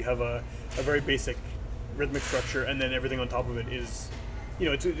 because you have a very basic rhythmic structure, and then everything on top of it is,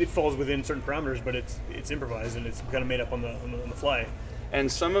 it falls within certain parameters, but it's improvised and it's kind of made up on the fly.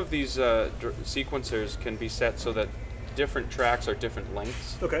 And some of these sequencers can be set so that different tracks are different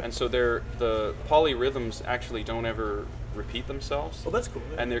lengths. Okay. And so the polyrhythms actually don't ever repeat themselves. Well, that's cool.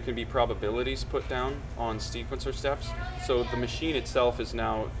 Yeah. And there can be probabilities put down on sequencer steps. So the machine itself is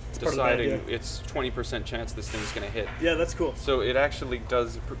now part of the band, deciding yeah. it's 20% chance this thing's going to hit. Yeah, that's cool. So it actually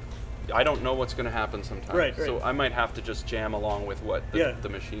does. I don't know what's going to happen sometimes. Right. So I might have to just jam along with what the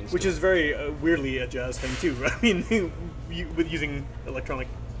machine's which doing. is very weirdly a jazz thing too. I mean, with using electronic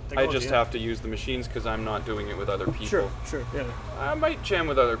I technology. just have to use the machines because I'm not doing it with other people. Sure, yeah. I might jam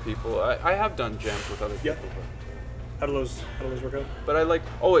with other people. I have done jams with other Yeah. people. How do those work out? But I like,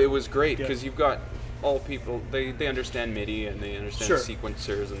 it was great Yeah. because you've got all people, they understand MIDI and they understand Sure.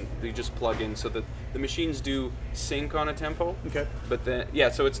 sequencers, and they just plug in so that the machines do sync on a tempo. Okay. But then,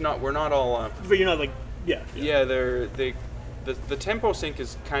 so it's not, we're not all, But you're not like, yeah. the tempo sync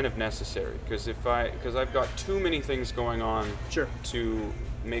is kind of necessary because I've got too many things going on Sure. to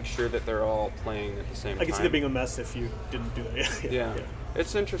make sure that they're all playing at the same time. I can see there being a mess if you didn't do that. Yeah.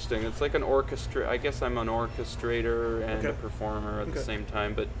 It's interesting. It's like an orchestra. I guess I'm an orchestrator and a Okay. performer at the Okay. same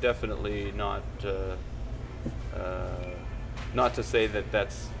time, but definitely not. Not to say that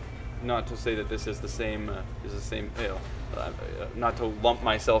that's. Not to say that this is the same. You know, not to lump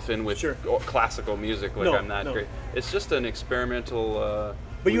myself in with Sure. classical music. Like No, I'm that no. great. It's just an experimental.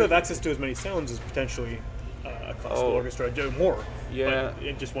 But you have access to as many sounds as potentially a classical Oh. orchestra, more. Yeah. But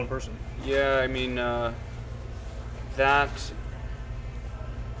in just one person. Yeah, I mean that's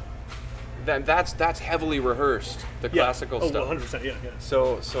heavily rehearsed. The classical Oh, stuff. 100%. Yeah.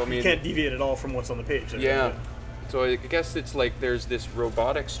 So I mean, You can't deviate at all from what's on the page. yeah. So I guess it's like there's this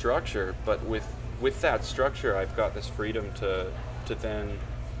robotic structure, but with that structure, I've got this freedom to then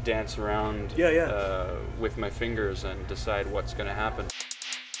dance around with my fingers and decide what's going to happen.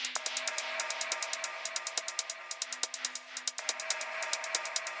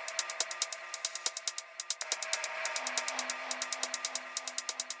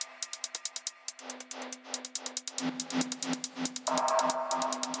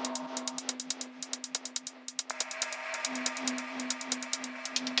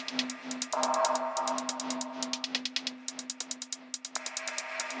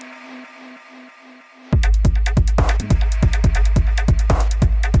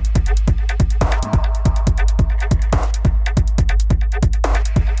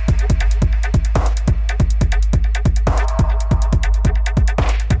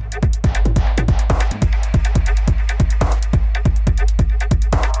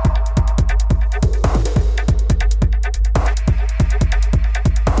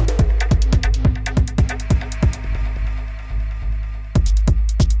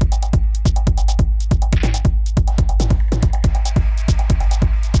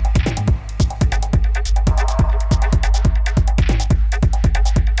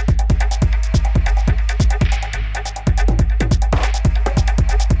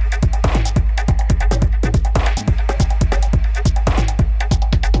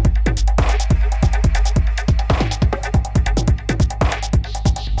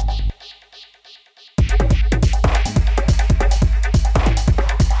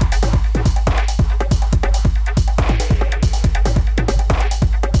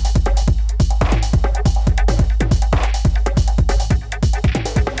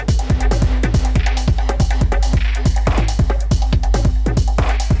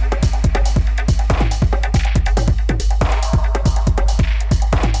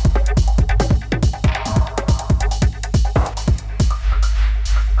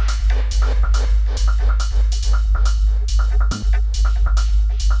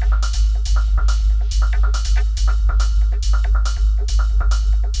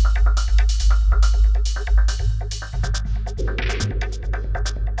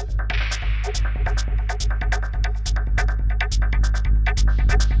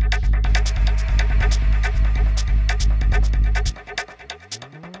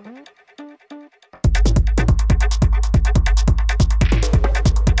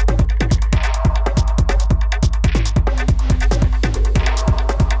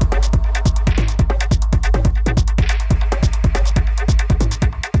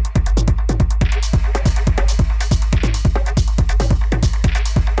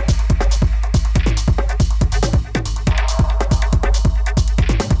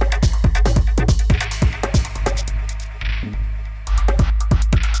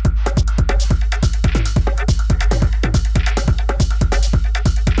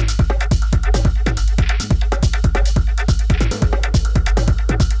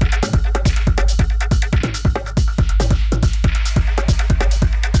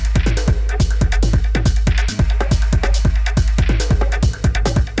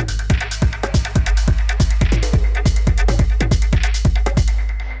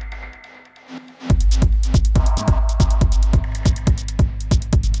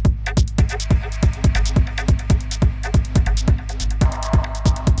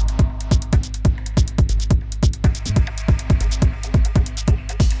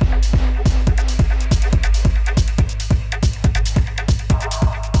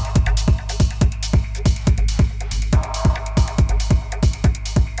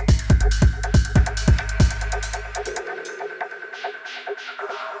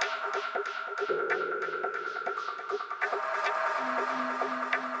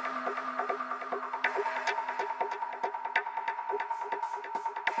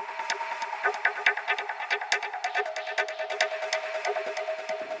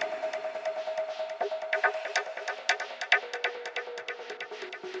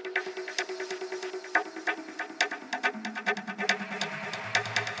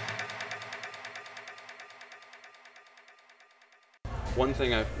 one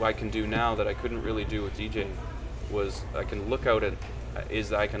thing I can do now that I couldn't really do with DJing was I can look out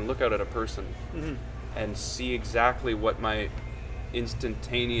at a person and see exactly what my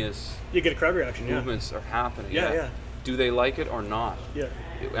instantaneous You get a crowd reaction. movements are happening. Yeah. Do they like it or not? Yeah.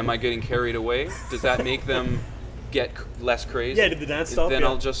 Am I getting carried away? Does that make them get less crazy? Yeah. Did the dance stop? Then Yeah.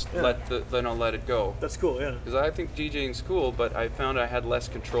 I'll just Yeah. let it go. That's cool. Yeah. Because I think DJing's cool, but I found I had less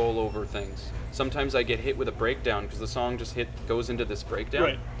control over things. Sometimes I get hit with a breakdown because the song just goes into this breakdown,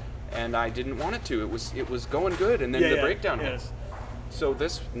 Right. and I didn't want it to. It was going good, and then the breakdown hits. So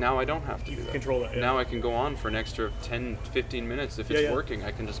now I don't have to do that. Control that. Yeah. Now I can go on for an extra 10, 15 minutes if it's working.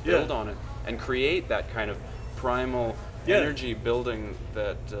 I can just build on it and create that kind of primal energy building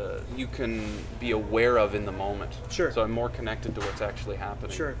that you can be aware of in the moment. Sure. So I'm more connected to what's actually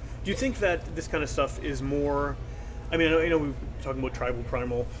happening. Sure. Do you think that this kind of stuff is more? I mean, I know we're talking about tribal,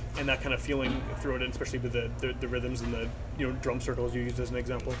 primal, and that kind of feeling through it, and especially with the rhythms and the drum circles you used as an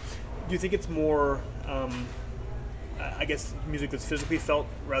example. Do you think it's more, I guess, music that's physically felt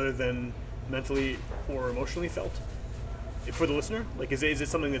rather than mentally or emotionally felt for the listener? Like, is it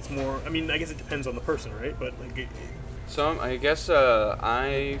something that's more? I mean, I guess it depends on the person, right? But like, So I guess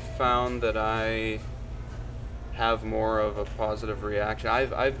I found that I have more of a positive reaction.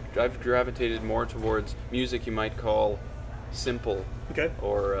 I've gravitated more towards music you might call simple okay,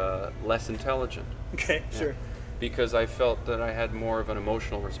 or less intelligent. okay, sure, Because I felt that I had more of an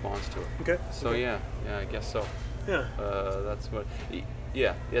emotional response to it. okay. So okay. yeah, I guess so. Yeah. That's what.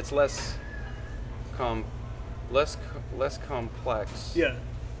 Yeah, it's less complex. Yeah.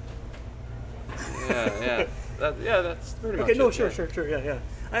 Yeah. That's pretty much Okay, no, it, sure, yeah.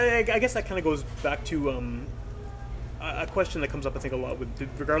 I guess that kind of goes back to a question that comes up, I think, a lot,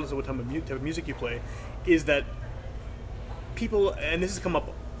 regardless of what type of music you play, is that people, and this has come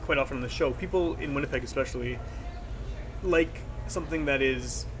up quite often on the show, people in Winnipeg especially, like something that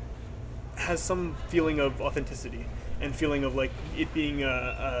has some feeling of authenticity and feeling of like it being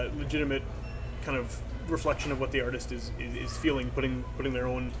a legitimate kind of reflection of what the artist is feeling, putting their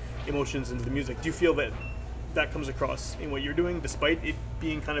own emotions into the music. Do you feel that comes across in what you're doing, despite it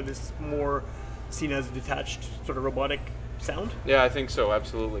being kind of this more seen as a detached sort of robotic sound? Yeah, I think so,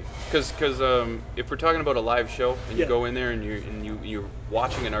 absolutely. Because if we're talking about a live show and you go in there and you're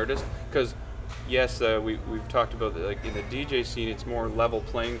watching an artist, because yes, we've talked about like in the DJ scene, it's more level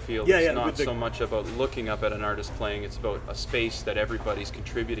playing field. It's not so much about looking up at an artist playing. It's about a space that everybody's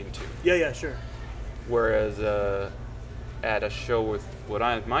contributing to. Yeah, sure. Whereas at a show with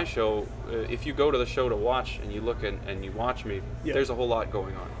my show, if you go to the show to watch and you look and you watch me, there's a whole lot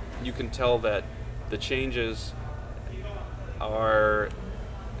going on. You can tell that the changes are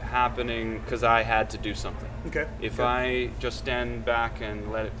happening because I had to do something. Okay. If I just stand back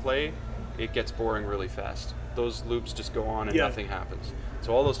and let it play, it gets boring really fast. Those loops just go on and nothing happens.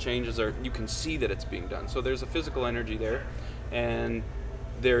 So all those changes you can see that it's being done. So there's a physical energy there, and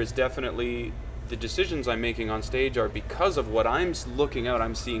there is definitely the decisions I'm making on stage are because of what I'm looking out.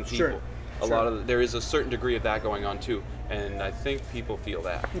 I'm seeing people. Sure. There is a certain degree of that going on too, and I think people feel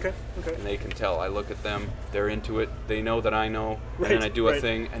that. Okay. And they can tell. I look at them, they're into it, they know that I know, Right, and then I do a right.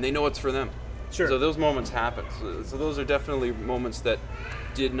 thing, and they know it's for them. Sure. So those moments happen. So those are definitely moments that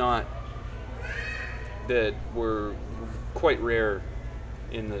that were quite rare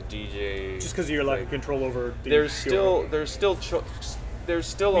in the DJ. Just because of your lack of control over the there's still a still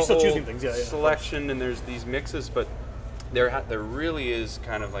whole choosing things, yeah, selection, and there's these mixes, but there really is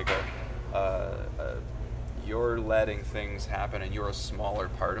kind of like you're letting things happen and you're a smaller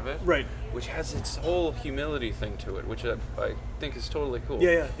part of it, right, which has its whole humility thing to it, which I think is totally cool.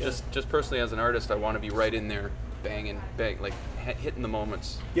 Yeah. Just personally as an artist, I want to be right in there bang, like hitting the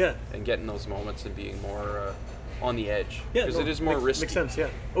moments, and getting those moments and being more on the edge, because it is more risky. Makes sense, yeah.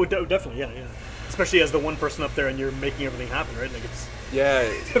 Oh, definitely, yeah. Especially as the one person up there and you're making everything happen, right? Like it's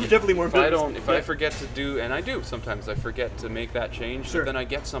definitely more important. If I forget to do, and I do sometimes, I forget to make that change, Sure. then I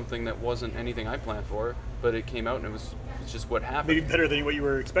get something that wasn't anything I planned for, but it came out and it's just what happened. Maybe better than what you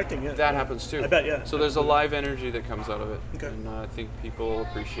were expecting, yeah. That happens too. I bet, yeah. So there's a live energy that comes out of it, Okay. and I think people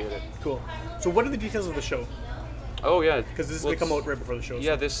appreciate it. Cool. So what are the details of the show? Oh yeah, Because this is going to come out right before the show.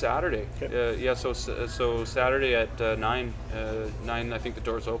 Yeah, this Saturday. Okay. So Saturday at 9, I think the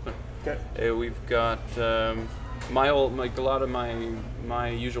doors open. Okay. We've got a lot of my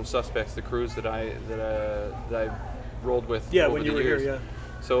usual suspects, the crews that I rolled with. Yeah, over when you the were years. here,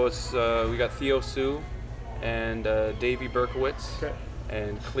 yeah. So it's we got Theo Sue, and Davey Berkowitz, Okay.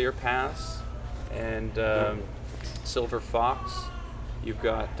 and Clear Pass, and Silver Fox. You've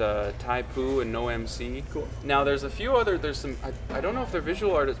got Tai Poo and No MC. Cool. Now there's some. I don't know if they're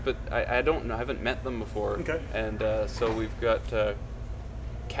visual artists, but I don't know. I haven't met them before. Okay. And so we've got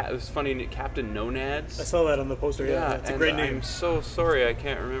it was funny, Captain Nonads. I saw that on the poster. Yeah, it's a great name. I'm so sorry, I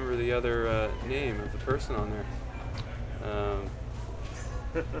can't remember the other name of the person on there.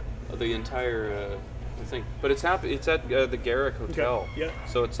 The entire thing, but it's at the Garrick Hotel. Okay. Yeah.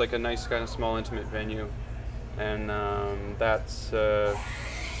 So it's like a nice kind of small, intimate venue, and that's.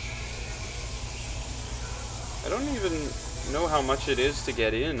 I don't even know how much it is to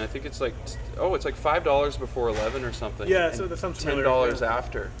get in. I think it's like it's like $5 before 11 or something. Yeah, so that sounds familiar. $10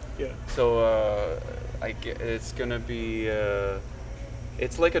 after. Yeah. So it's gonna be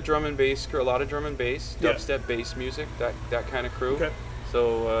it's like a drum and bass crew, a lot of drum and bass, dubstep bass music, that kind of crew. Okay.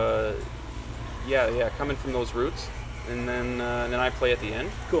 So coming from those roots, and then I play at the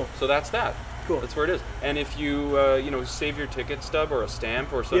end. Cool. So that's that. Cool. That's where it is. And if you save your ticket stub or a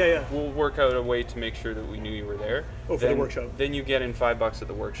stamp or something, we'll work out a way to make sure that we knew you were there. Oh, for the workshop. Then you get in $5 at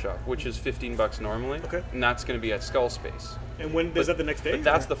the workshop, which is $15 normally. Okay. And that's going to be at Skull Space. And when is that the next day? But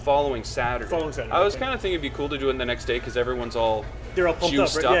that's the following Saturday. I was kind of thinking it'd be cool to do it the next day because everyone's all they're all pumped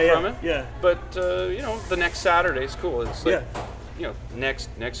juiced up, right? from it. Yeah. But the next Saturday is cool. It's like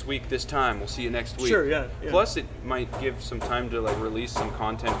next week this time we'll see you next week. Sure, yeah. Plus it might give some time to like release some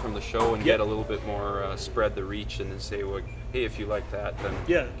content from the show and get a little bit more spread the reach, and then say, well, hey, if you like that,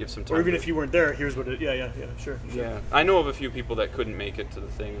 then give some time. Or even if you weren't there, here's what it. Sure. Yeah, I know of a few people that couldn't make it to the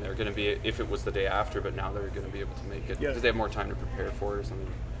thing. They're going to be, if it was the day after, but now they're going to be able to make it because they have more time to prepare for it or something.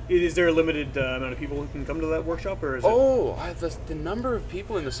 Is there a limited amount of people who can come to that workshop, or is the number of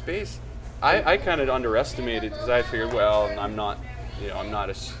people in the space, I kind of underestimated because I figured, well, I'm not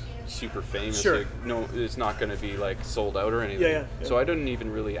a super famous. Sure. Like, no, it's not going to be like sold out or anything. Yeah. So I didn't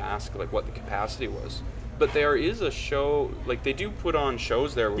even really ask like what the capacity was. But there is a show, like they do put on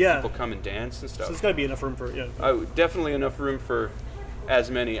shows there where people come and dance and stuff. So there's got to be enough room for definitely enough room for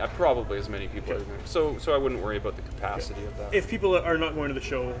probably as many people as there. So I wouldn't worry about the capacity of that. If people are not going to the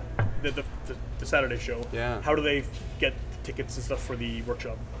show, the Saturday show, how do they get tickets and stuff for the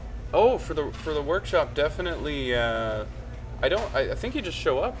workshop? Oh, for the workshop, definitely. I think you just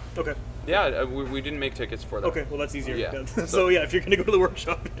show up. Okay. Yeah, we didn't make tickets for that. Okay, well that's easier. Yeah. So if you're going to go to the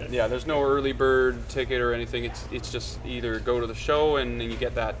workshop. Yeah, there's no early bird ticket or anything. It's just either go to the show and then you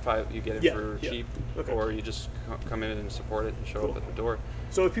get you get it for cheap, or you just come in and support it and show up at the door.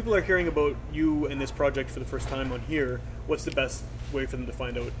 So if people are hearing about you and this project for the first time on here, what's the best way for them to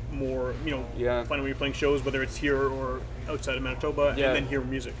find out more? Find out where you're playing shows, whether it's here or outside of Manitoba, and then hear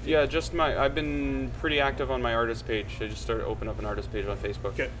music. Yeah, I've been pretty active on my artist page. I just started opening up an artist page on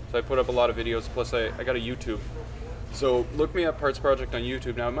Facebook. Okay. So I put up a lot of videos. Plus, I got a YouTube. So look me up, Parts Project on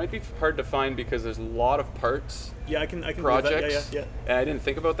YouTube. Now it might be hard to find because there's a lot of parts. Yeah, I can projects. Yeah. And I didn't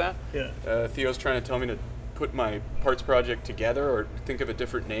think about that. Yeah. Theo's trying to tell me to put my Parts Project together or think of a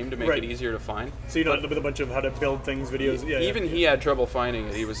different name to make it easier to find. So you don't end up with a bunch of how to build things videos. He had trouble finding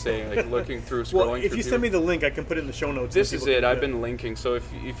it. He was saying like looking through scrolling. Well, if you send me the link, I can put it in the show notes. This is it. I've been linking. So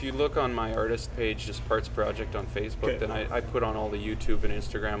if you look on my artist page, just Parts Project on Facebook, then I put on all the YouTube and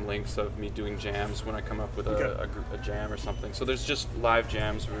Instagram links of me doing jams when I come up with a jam or something. So there's just live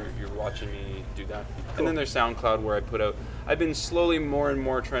jams where you're watching me do that. Cool. And then there's SoundCloud where I put out. I've been slowly more and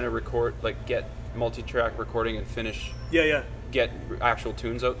more trying to record, like get multi-track recording and finish. Get actual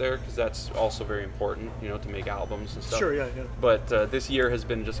tunes out there because that's also very important, to make albums and stuff. Sure, yeah. But this year has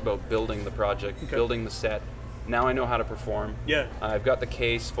been just about building the project, building the set. Now I know how to perform. Yeah. I've got the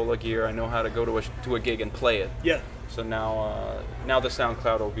case full of gear. I know how to go to a gig and play it. Yeah. So now the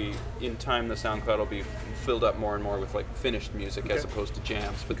SoundCloud will be in time. The SoundCloud will be filled up more and more with like finished music as opposed to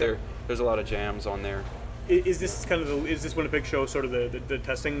jams. But there's a lot of jams on there. Is this kind of is this Winnipeg show sort of the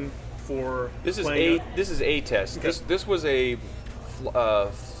testing for? This is a test. Okay. This was a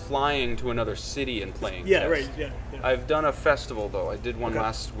flying to another city and playing. Yeah, test. right. Yeah. I've done a festival though. I did one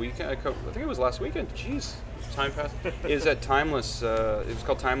last weekend. I think it was last weekend. Jeez, time passed. Is at Timeless. It was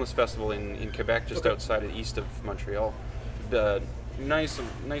called Timeless Festival in Quebec, just outside of east of Montreal. Nice,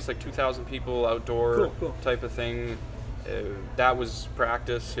 like 2,000 people outdoor type of thing. That was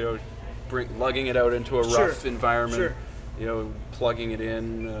practice. Lugging it out into a rough environment, plugging it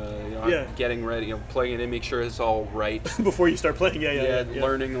in, getting ready, plugging it in, make sure it's all right before you start playing.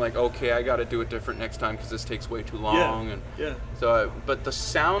 Learning like, okay, I got to do it different next time because this takes way too long. So, but the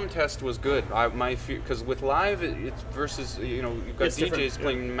sound test was good. Because with live, it's versus you've got DJs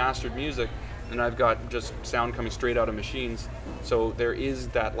playing mastered music, and I've got just sound coming straight out of machines. So there is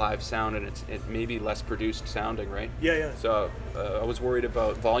that live sound, and it may be less produced sounding, right? Yeah. So I was worried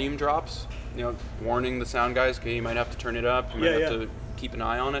about volume drops, warning the sound guys, okay, you might have to turn it up, you might have to keep an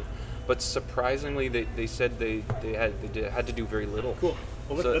eye on it. But surprisingly, they said they had to do very little. Cool.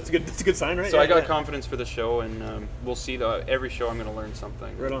 Well, So- that's a good. That's a good sign, right? So Yeah, I got yeah. confidence for the show, and we'll see. Every show I'm going to learn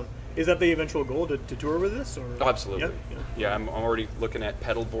something. Right on. Is that the eventual goal to tour with this? Or? Oh, absolutely. Yeah. Yeah, I'm already looking at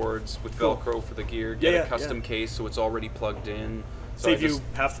pedal boards with Cool. Velcro for the gear. Yeah, Get yeah, a custom yeah. case so it's already plugged in. So Save I just- you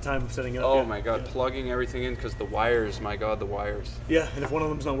half the time of setting it up. Oh yeah. my God, Yeah. plugging everything in because the wires. My God, the wires. Yeah, and if one of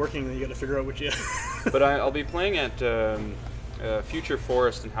them's not working, then you got to figure out which. Yeah. But I'll be playing at Future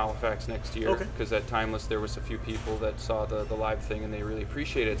Forest in Halifax next year Okay. because at Timeless there was a few people that saw the live thing and they really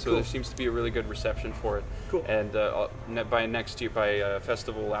appreciated it. So Cool. there seems to be a really good reception for it. Cool. And by next year, by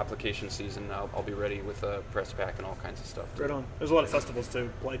festival application season, I'll be ready with a press pack and all kinds of stuff. Right on. There's a lot of festivals to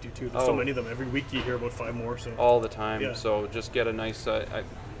apply to too. There's so Oh. many of them. Every week you hear about 5 more. So. All the time. Yeah. So just get a nice.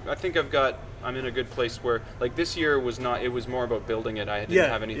 I think I'm in a good place where like this year was not. It was more about building it. I didn't Yeah,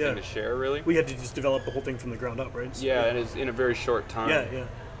 have anything yeah. to share really. We had to just develop the whole thing from the ground up, right? So, Yeah, and it's in a very short time. Yeah,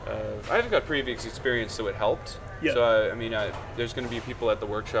 yeah. I've got previous experience, so it helped. Yeah. So I mean, there's going to be people at the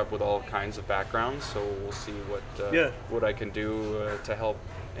workshop with all kinds of backgrounds, so we'll see Yeah. what I can do to help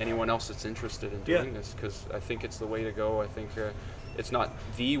anyone else that's interested in Yeah. doing this, because I think it's the way to go. I think it's not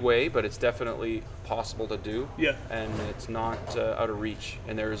the way, but it's definitely possible to do. Yeah. And it's not out of reach,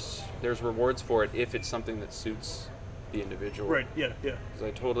 and there's rewards for it if it's something that suits the individual. Right. Yeah. Yeah. Because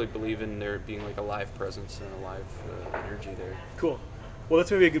I totally believe in there being like a live presence and a live energy there. Cool. Well, that's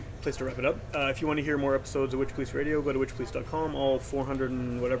maybe a good place to wrap it up. If you want to hear more episodes of Witch Police Radio, go to witchpolice.com. All 400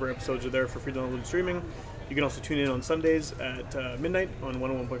 and whatever episodes are there for free download and streaming. You can also tune in on Sundays at midnight on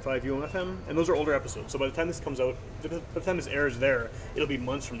 101.5 UMFM. And those are older episodes. So by the time this comes out, by the time this airs there, it'll be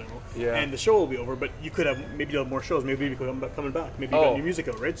months from now. Yeah. And the show will be over, but you could have, maybe you'll have more shows. Maybe you'll be coming back. Maybe you got Oh. new music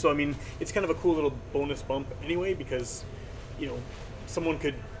out, right? So, I mean, it's kind of a cool little bonus bump anyway, because, you know, someone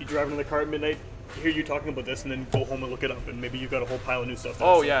could be driving in the car at midnight, hear you talking about this, and then go home and look it up, and maybe you've got a whole pile of new stuff.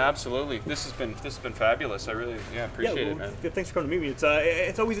 Oh So- yeah, absolutely. This has been fabulous. I really appreciate it, man. Thanks for coming to meet me.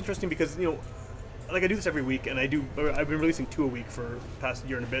 It's always interesting because, you know, like I do this every week, and I've been releasing 2 a week for the past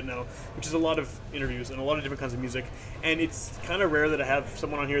year and a bit now, which is a lot of interviews and a lot of different kinds of music. And it's kind of rare that I have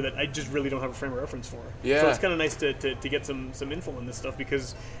someone on here that I just really don't have a frame of reference for. Yeah. So it's kind of nice to get some info on this stuff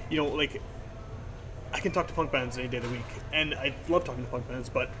because, you know, like, I can talk to punk bands any day of the week, and I love talking to punk bands,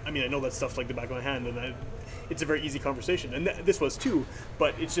 but I mean, I know that stuff's like the back of my hand, and it's a very easy conversation, and this was too,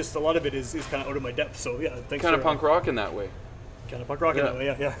 but it's just a lot of it is kind of out of my depth, so yeah, thanks. Kind of for, punk rock in that way. Kind of punk rock in Yeah. that way,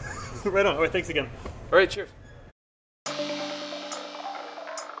 yeah. Right on. All right, thanks again. All right, cheers.